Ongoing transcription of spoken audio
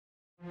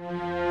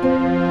Hi,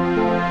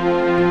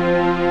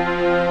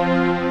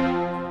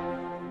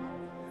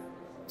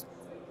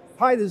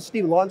 this is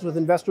Stephen Lautens with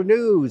Investor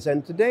News,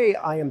 and today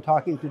I am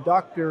talking to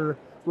Dr.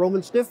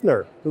 Roman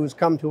Stiftner, who's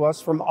come to us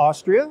from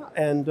Austria,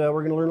 and we're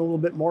going to learn a little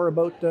bit more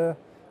about the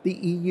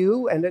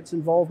EU and its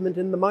involvement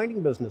in the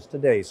mining business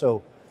today.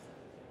 So,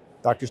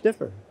 Dr.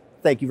 Stiftner,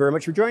 thank you very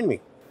much for joining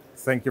me.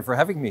 Thank you for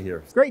having me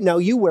here. Great. Now,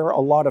 you wear a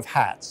lot of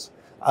hats.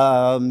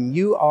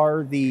 You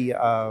are the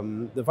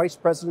Vice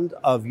President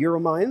of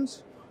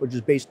Euromines, which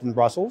is based in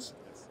Brussels.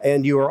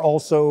 And you are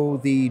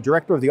also the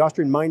director of the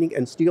Austrian Mining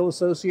and Steel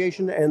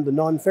Association and the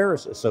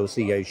Non-Ferrous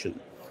Association.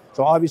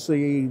 So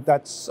obviously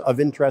that's of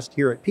interest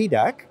here at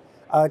PDAC.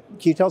 Can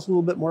you tell us a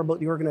little bit more about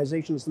the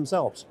organizations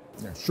themselves?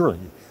 Yeah, surely.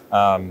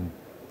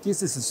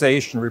 This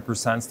association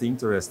represents the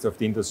interest of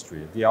the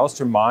industry. The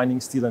Austrian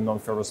mining, steel and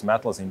non-ferrous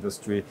metals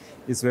industry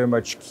is very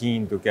much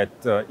keen to get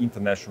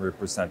international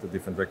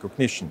representative and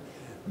recognition.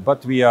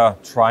 But we are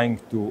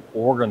trying to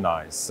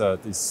organize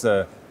this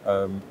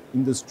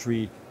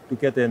industry to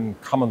get a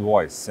common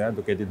voice,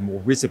 to get it more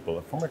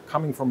visible.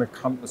 Coming from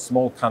a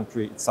small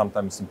country, it's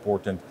sometimes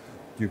important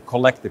to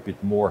collect a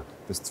bit more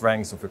the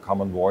strengths of a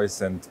common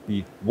voice and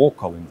be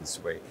vocal in this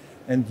way.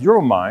 And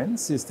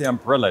Euromines is the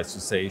umbrella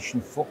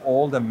association for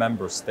all the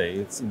member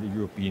states in the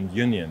European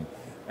Union,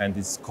 and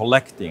is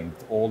collecting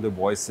all the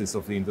voices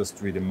of the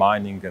industry, the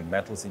mining and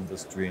metals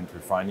industry and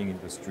refining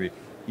industry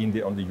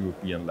on the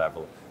European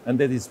level. And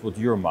that is what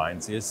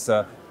Euromines is.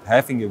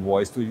 Having a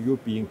voice to the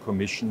European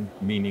Commission,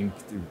 meaning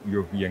the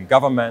European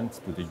government,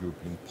 to the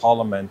European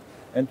Parliament,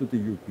 and to the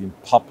European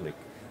public.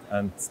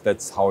 And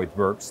that's how it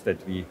works,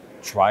 that we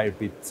try a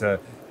bit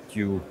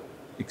to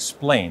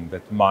explain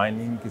that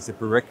mining is a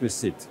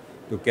prerequisite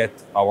to get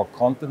our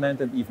continent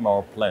and even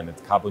our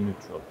planet carbon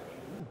neutral.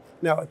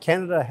 Now,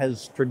 Canada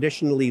has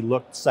traditionally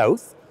looked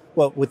south.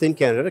 Well, within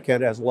Canada,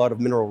 Canada has a lot of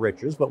mineral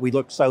riches, but we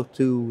look south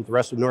to the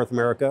rest of North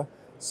America,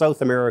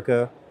 South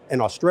America,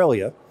 and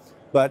Australia.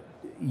 But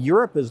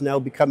Europe is now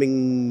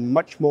becoming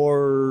much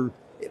more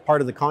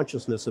part of the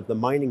consciousness of the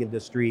mining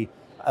industry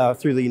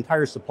through the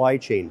entire supply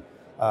chain,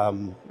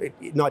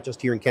 not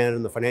just here in Canada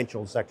in the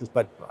financial sectors,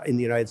 but in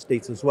the United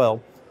States as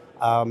well.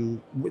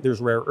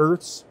 There's rare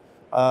earths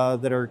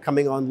that are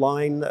coming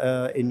online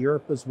in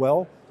Europe as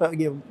well. So,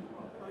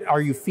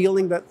 are you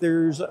feeling that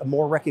there's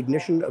more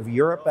recognition of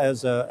Europe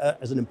as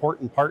an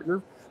important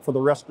partner for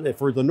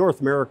the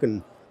North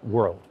American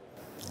world?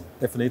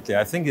 Definitely.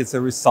 I think it's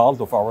a result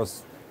of our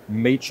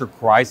major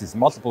crises,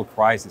 multiple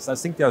crises. I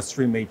think there are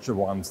three major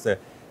ones. It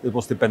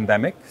was the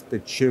pandemic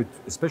that showed,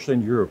 especially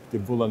in Europe, the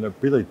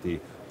vulnerability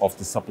of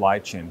the supply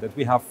chain, that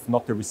we have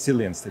not the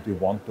resilience that we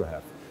want to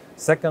have.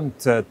 Second,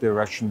 the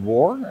Russian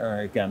war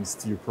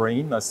against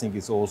Ukraine, I think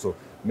it also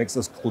makes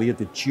us clear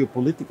the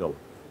geopolitical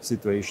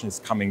situation is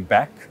coming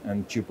back,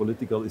 and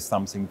geopolitical is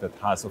something that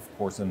has, of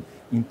course, an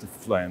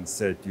influence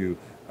to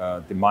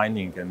the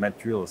mining and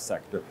materials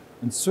sector.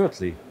 And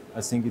thirdly, I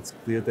think it's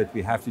clear that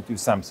we have to do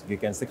something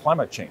against the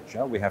climate change.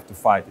 We have to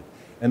fight it.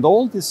 And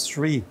all these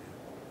three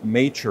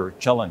major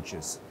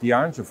challenges, the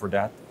answer for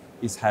that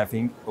is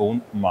having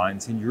own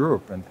mines in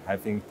Europe and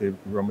having the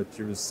raw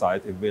materials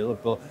side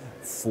available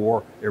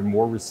for a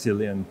more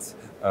resilient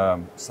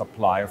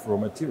supply of raw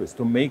materials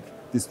to make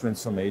this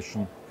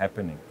transformation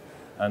happening.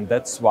 And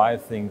that's why I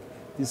think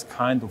this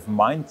kind of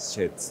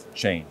mindset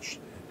change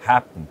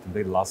happened in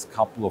the last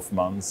couple of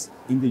months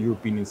in the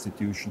European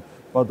institution,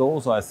 but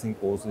also, I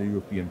think, also the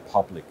European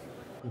public.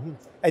 Mm-hmm.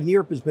 And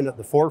Europe has been at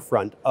the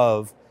forefront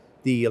of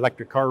the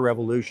electric car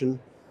revolution,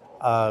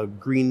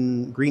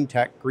 green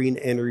tech, green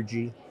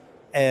energy,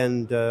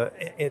 and the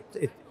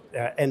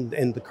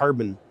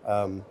carbon,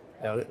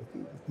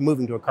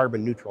 moving to a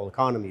carbon neutral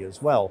economy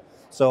as well.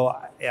 So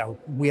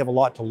we have a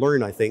lot to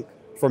learn, I think,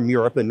 from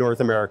Europe and North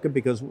America,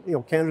 because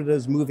Canada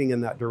is moving in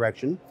that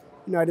direction.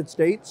 United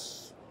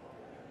States,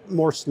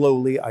 more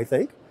slowly, I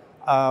think.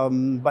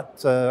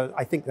 But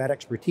I think that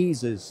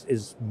expertise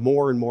is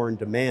more and more in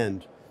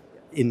demand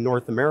in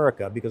North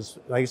America, because,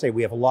 like I say,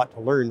 we have a lot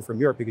to learn from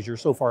Europe because you're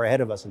so far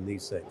ahead of us in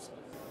these things.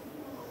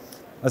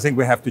 I think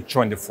we have to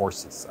join the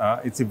forces.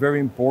 It's very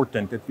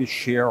important that we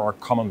share our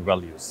common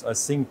values. I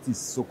think these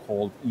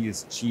so-called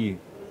ESG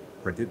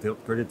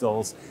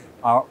credentials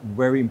are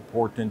very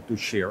important to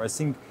share. I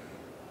think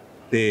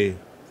the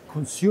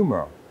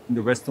consumer in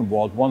the Western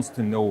world wants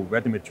to know where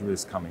the material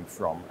is coming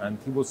from, and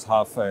he will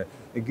have a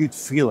good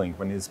feeling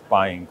when he's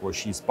buying or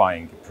she's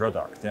buying a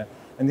product. Yeah?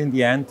 And in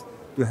the end,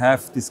 to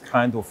have this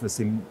kind of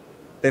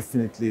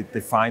definitely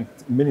defined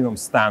minimum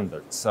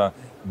standards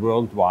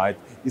worldwide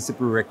is a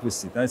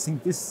prerequisite. And I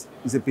think this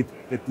is a bit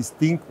that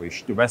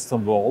distinguishes the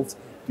Western world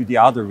to the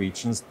other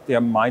regions. They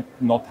might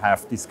not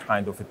have this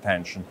kind of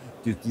attention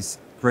to these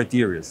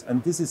criteria.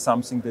 And this is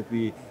something that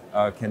we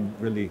can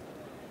really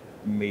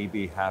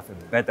maybe have a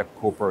better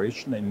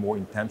cooperation and more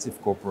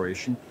intensive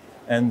cooperation.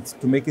 And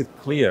to make it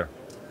clear,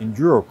 in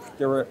Europe,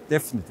 there are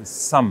definitely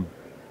some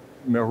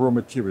raw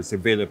materials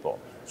available.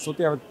 So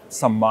there are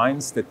some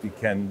mines that we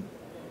can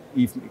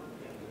even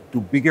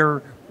do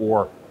bigger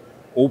or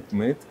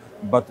open it.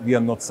 but we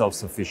are not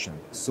self-sufficient,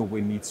 so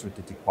we need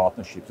strategic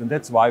partnerships. And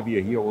that's why we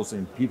are here also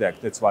in PDAC,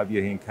 that's why we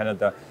are here in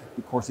Canada,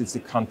 because it's a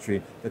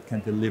country that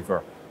can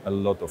deliver a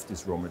lot of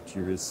these raw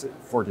materials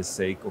for the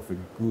sake of a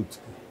good,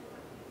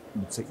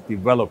 let's say,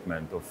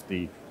 development of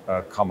the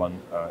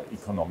common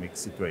economic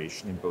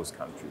situation in both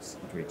countries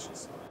and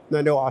regions. Now,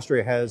 I know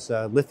Austria has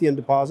lithium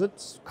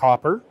deposits,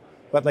 copper,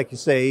 but like you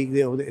say,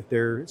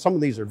 some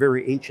of these are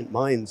very ancient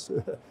mines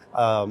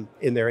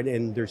in there,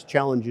 and there's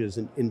challenges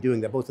in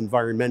doing that, both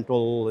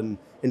environmental and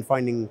in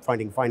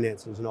finding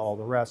finances and all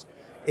the rest.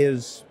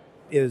 Is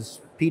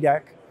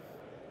PDAC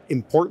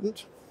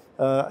important?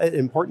 An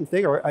important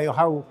thing, or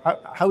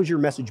how is your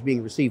message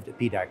being received at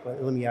PDAC?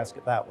 Let me ask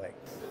it that way.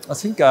 I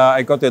think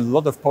I got a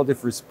lot of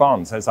positive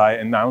response as I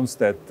announced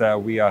that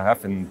we are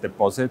having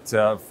deposit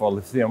for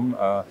lithium,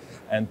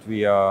 and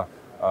we are.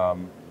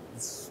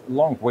 It's a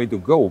long way to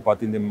go,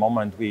 but in the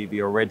moment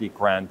we already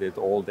granted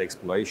all the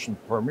exploration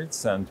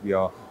permits, and we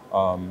are,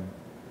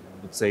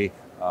 let's say,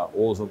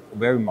 also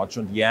very much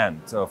on the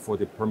end for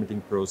the permitting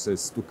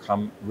process to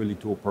come really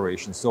to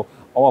operation. So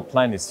our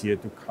plan is here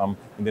to come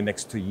in the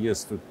next 2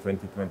 years to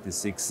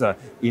 2026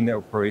 in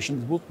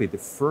operation. It will be the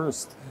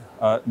first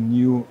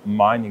new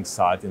mining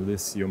site in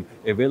lithium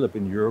available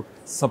in Europe,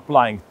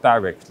 supplying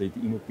directly the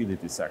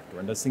e-mobility sector.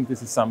 And I think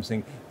this is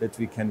something that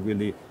we can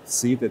really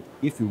see that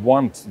if we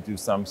want to do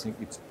something,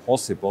 it's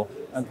possible,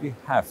 and we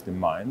have the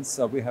mines.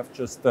 We have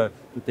just to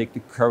take the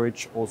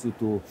courage also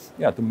to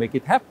make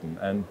it happen,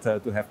 and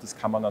to have this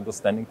common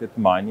understanding that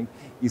mining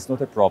is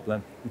not a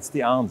problem, it's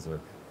the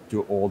answer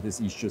to all these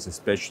issues,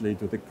 especially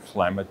to the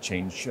climate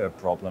change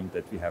problem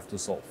that we have to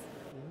solve.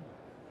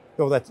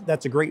 No,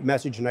 that's a great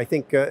message, and I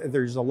think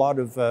there's a lot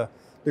of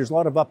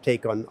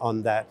uptake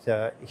on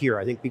that here.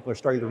 I think people are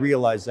starting to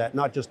realize that,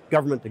 not just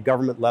government to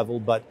government level,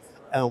 but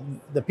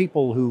the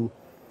people who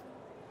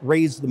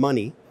raise the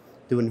money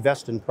to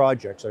invest in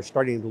projects are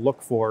starting to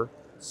look for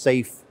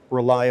safe,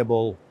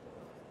 reliable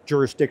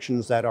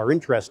jurisdictions that are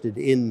interested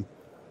in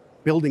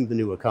building the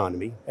new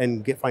economy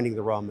and finding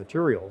the raw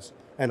materials.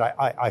 And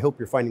I hope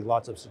you're finding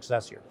lots of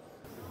success here.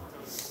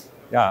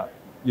 Yeah,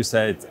 you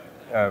said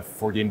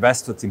for the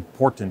investor, it's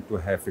important to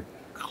have a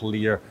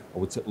clear, I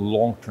would say,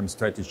 long-term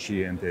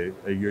strategy and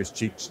a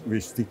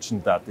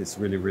jurisdiction that is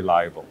really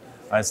reliable.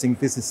 I think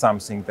this is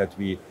something that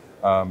we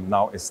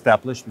now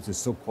established with the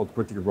so-called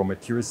Critical Raw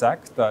Materials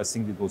Act. I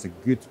think it was a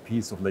good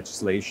piece of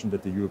legislation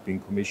that the European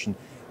Commission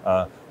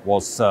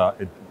was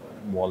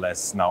more or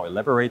less now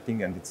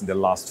elaborating, and it's in the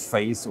last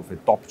phase of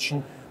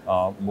adoption.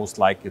 Most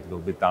likely it will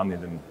be done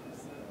in the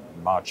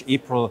March,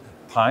 April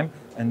time,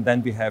 and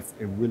then we have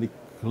a really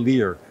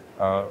clear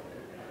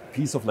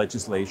piece of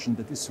legislation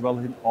that is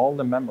valid in all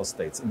the member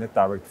states in a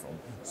direct form.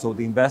 So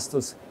the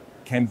investors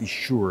can be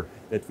sure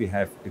that we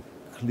have a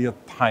clear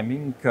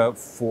timing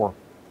for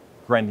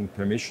granting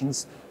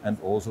permissions, and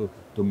also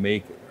to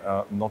make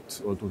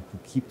to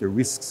keep the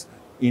risks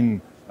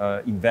in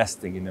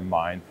investing in a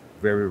mine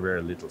very,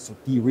 very little. So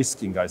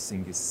de-risking, I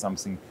think, is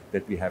something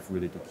that we have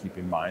really to keep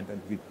in mind,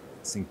 and we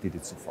think did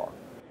it so far.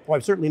 Well,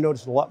 I've certainly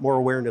noticed a lot more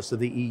awareness of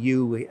the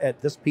EU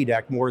at this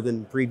PDAC more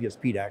than previous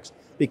PDACs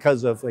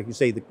because of, like you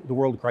say, the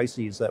world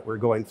crises that we're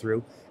going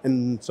through.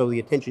 And so the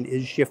attention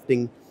is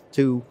shifting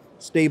to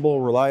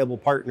stable, reliable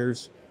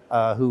partners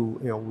who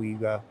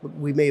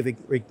we may have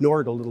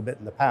ignored a little bit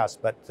in the past,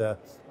 but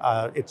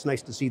it's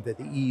nice to see that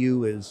the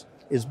EU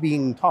is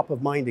being top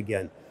of mind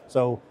again.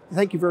 So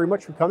thank you very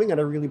much for coming, and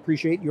I really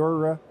appreciate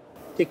your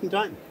taking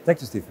time.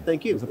 Thank you, Stephen.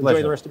 Thank you. It was a pleasure.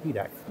 Enjoy the rest of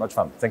PDAC. Much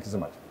fun. Thank you so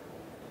much.